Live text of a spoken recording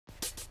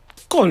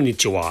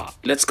Konnichiwa.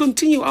 Let's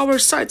continue our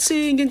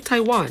sightseeing in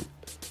Taiwan.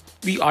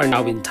 We are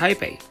now in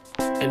Taipei,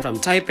 and from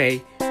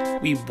Taipei,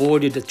 we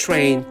boarded the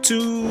train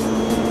to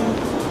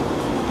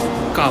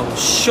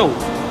Kaohsiung.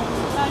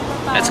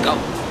 Let's go.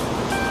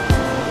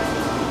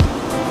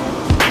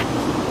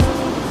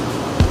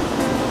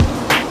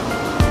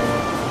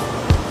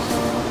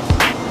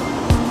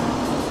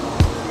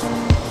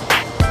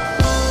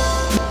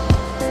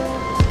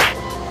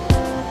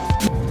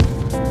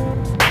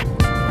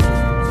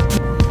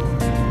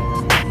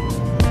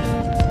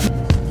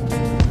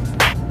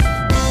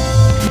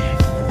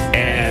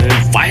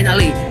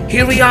 Finally,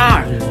 here we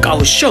are,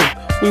 Kaohsiung.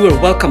 We were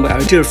welcomed by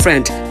our dear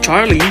friend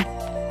Charlie.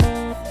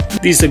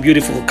 This is a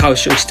beautiful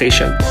Kaohsiung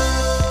station.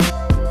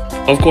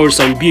 Of course,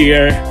 some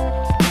beer.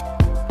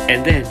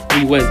 And then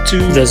we went to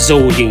the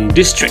Zuoying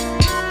district.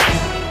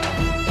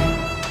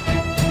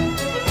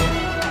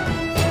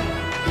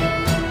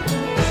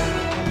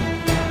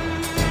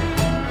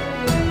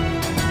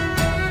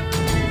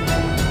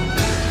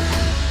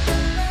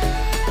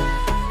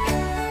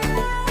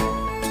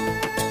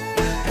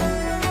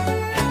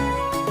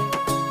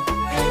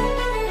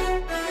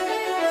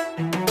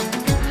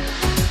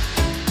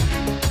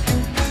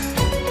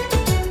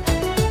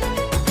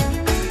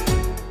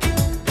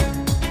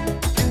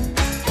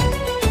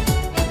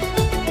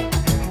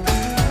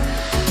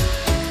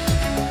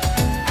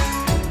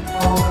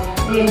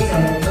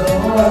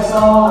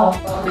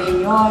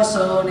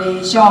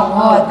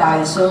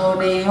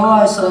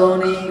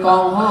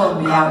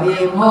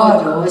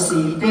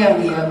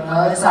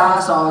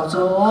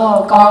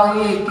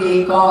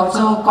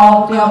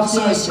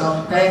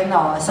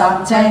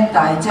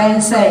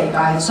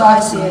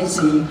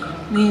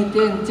拟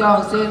定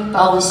众生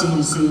都是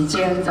精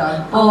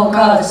神，不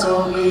可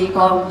思议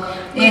功。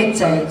一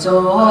切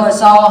诸佛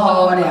所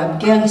护念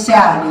经舍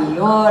利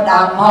弗，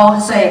南方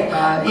世界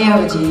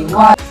有情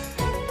我。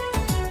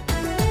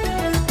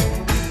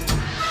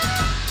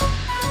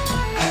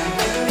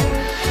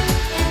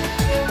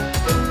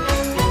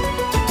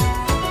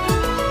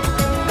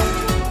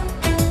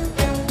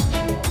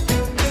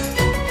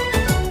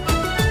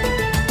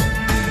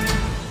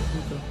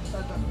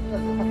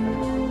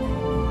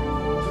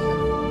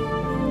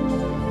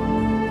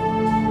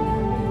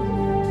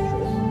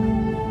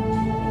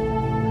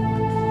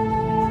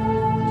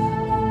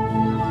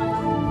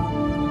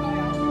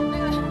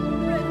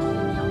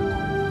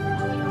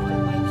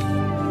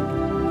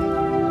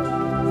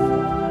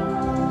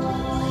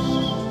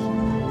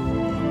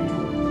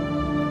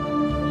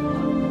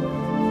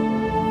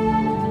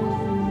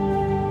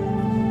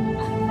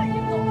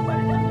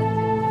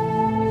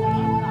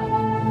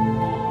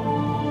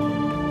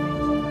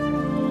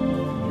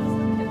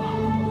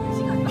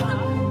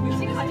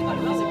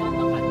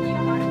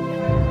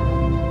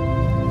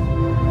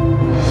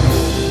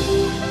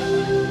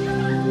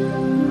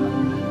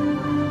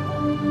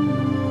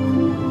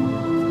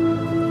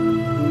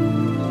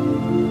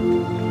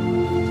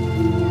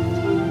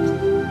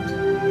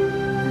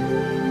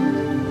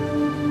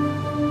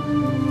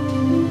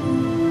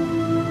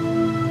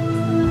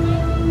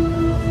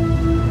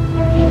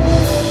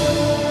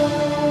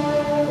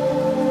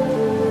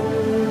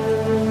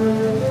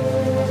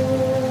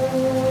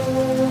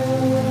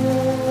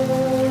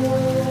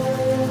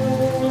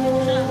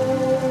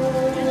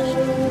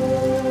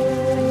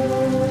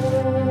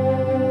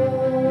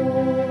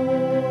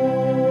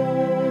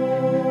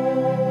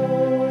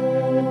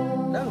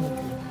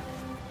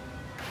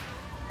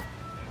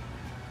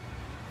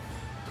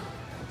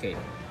Okay.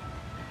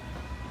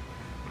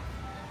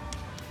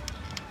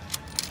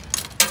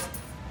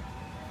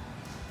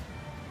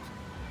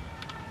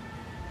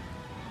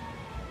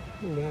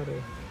 Nangyari.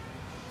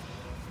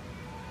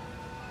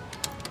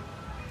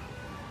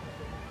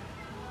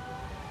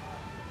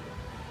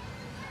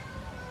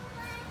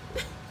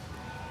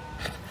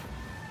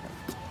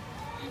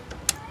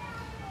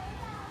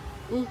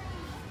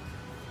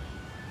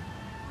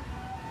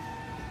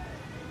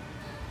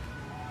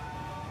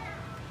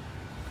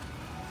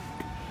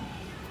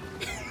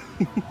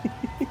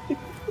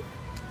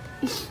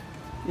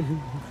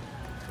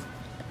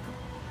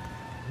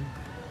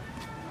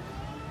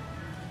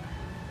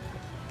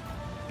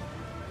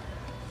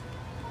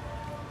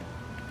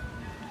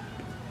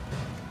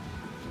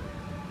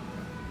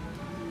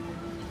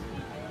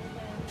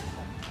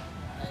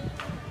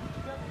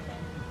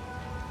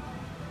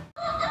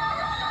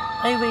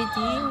 Are you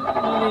waiting?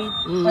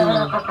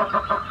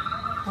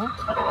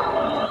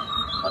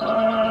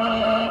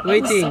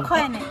 Waiting. 50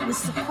块呢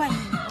，50块呢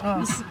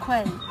，50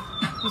块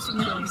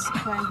，50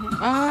块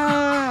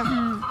啊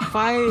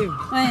，5.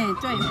 哎，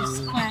对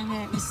，50块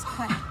嘿，50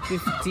块。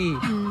50.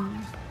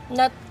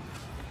 Not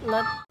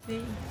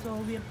 3, so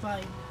we're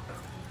 5.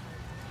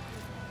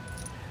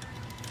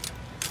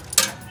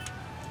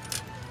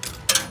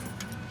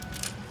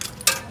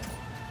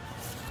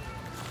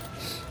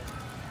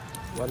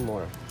 One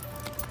more.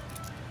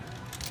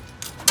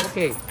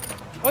 Okay.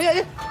 Oh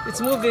yeah,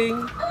 it's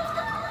moving.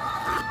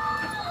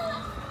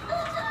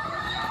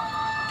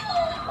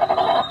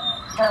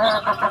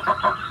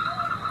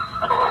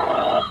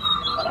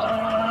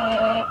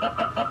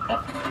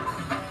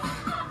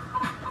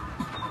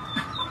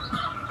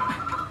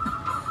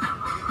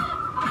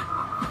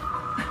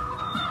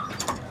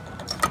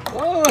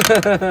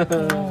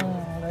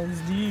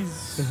 That's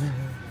this.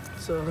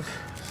 So,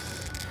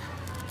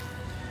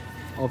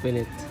 Open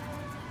it.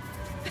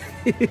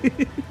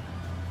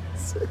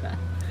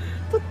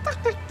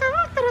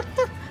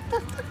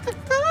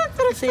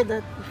 say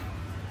that.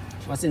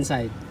 What's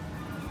inside?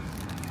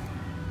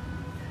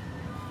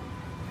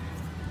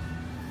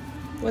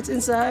 What's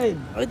inside?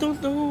 I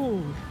don't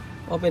know.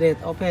 Open it.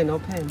 Open.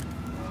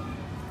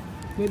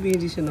 Maybe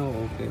hindi siya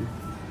na-open.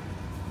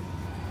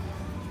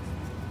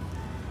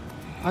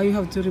 You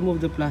have to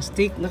remove the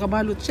plastic.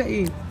 Nakabalot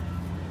siya eh.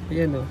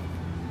 Ayan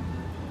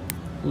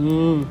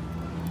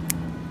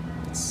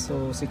It's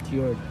so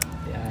secured.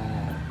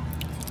 Yeah.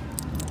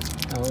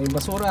 Yung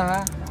basura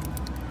ha.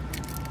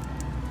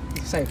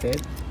 Excited?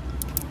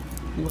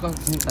 Hindi mo ka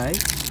hintay?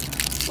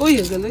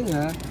 Uy, ang galing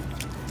ha.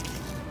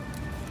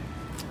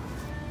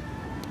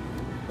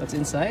 What's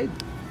inside?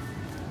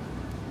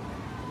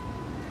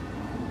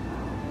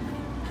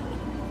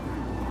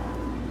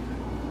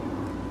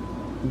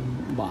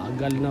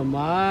 Bagal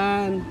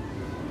naman.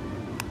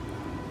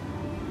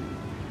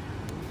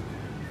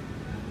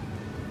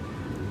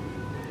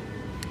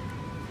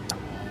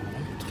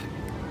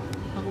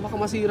 Baka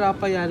masira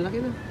pa yan.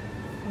 Laki na.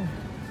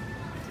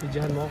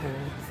 Tudyahan mo ako.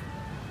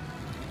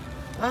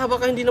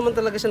 Baka hindi naman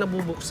talaga siya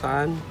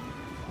nabubuksan.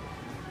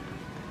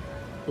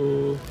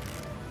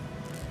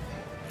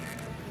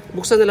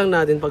 Buksan na lang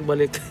natin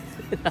pagbalik.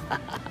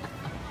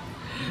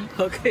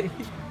 Okay.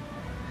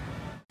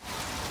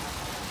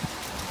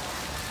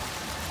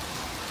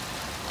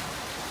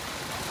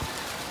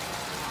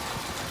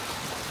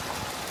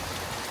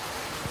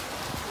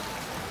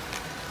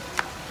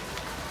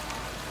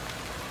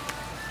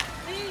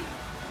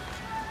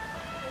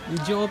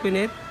 Did you open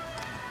it?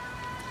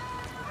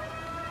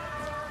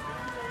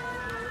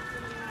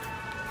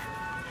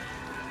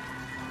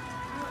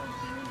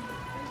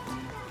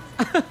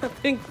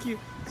 Thank you,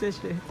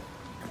 Seshe.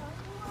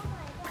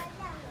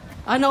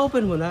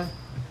 Na-open mo na?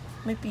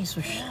 May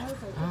piso siya.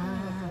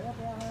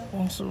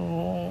 So,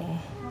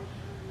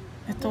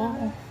 ito.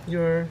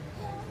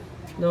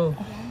 No.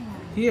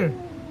 Here.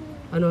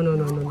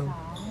 No.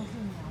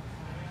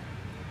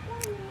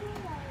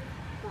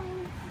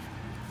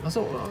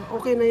 So,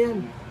 okay na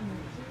yan.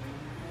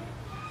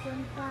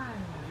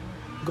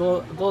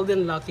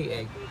 Golden lucky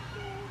egg.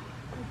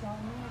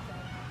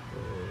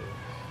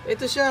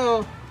 Ito siya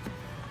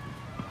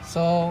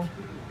So,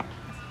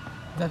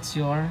 that's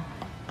your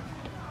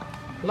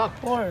luck.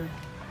 Or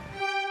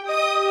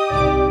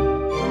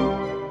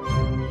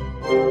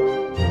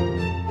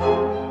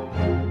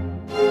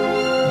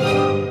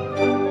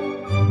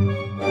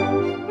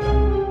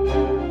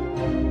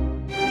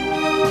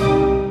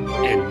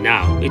And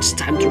now it's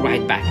time to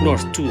ride back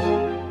north to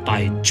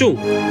Taichung.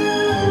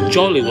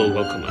 Jolly will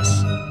welcome us.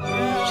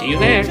 See you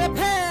there.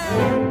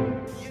 Japan!